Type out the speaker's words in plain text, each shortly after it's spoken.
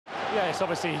Yeah, it's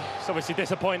obviously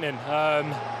disappointing.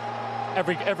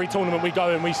 Every tournament we go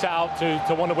in, we set out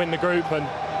to want to win the group and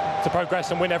to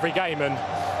progress and win every game. And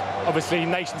obviously,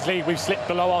 Nations League, we've slipped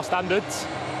below our standards.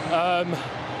 But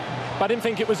I didn't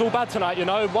think it was all bad tonight. You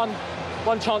know,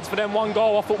 one chance for them, one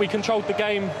goal. I thought we controlled the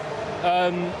game.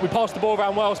 We passed the ball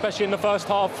around well, especially in the first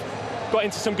half. Got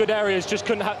into some good areas, just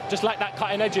lacked that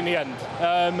cutting edge in the end.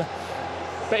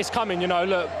 But it's coming, you know.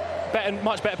 Look,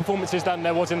 much better performances than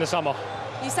there was in the summer.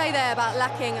 You say there about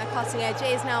lacking a cutting edge.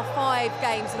 It is now 5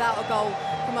 games without a goal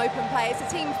from open play. It's a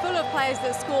team full of players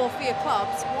that score for your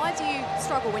clubs. Why do you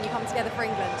struggle when you come together for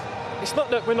England? It's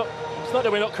not that we're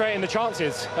not creating the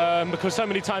chances, because so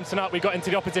many times tonight we got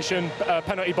into the opposition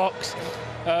penalty box.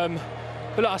 But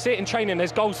look, I see it in training.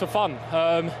 There's goals for fun.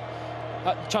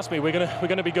 Trust me, we're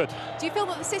gonna be good. Do you feel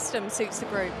that the system suits the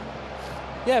group?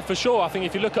 Yeah, for sure. I think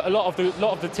if you look at a lot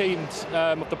of the teams,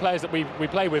 of the players that we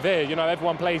play with here, you know,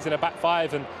 everyone plays in a back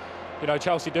 5, and you know,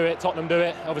 Chelsea do it, Tottenham do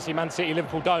it. Obviously, Man City,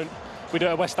 Liverpool don't. We do it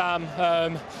at West Ham.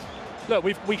 Look,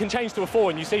 we can change to a 4,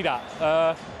 and you see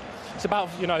that. It's about,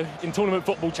 you know, in tournament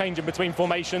football, changing between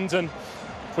formations, and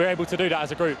we're able to do that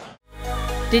as a group.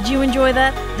 Did you enjoy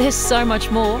that? There's so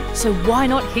much more, so why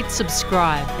not hit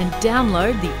subscribe and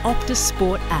download the Optus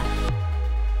Sport app.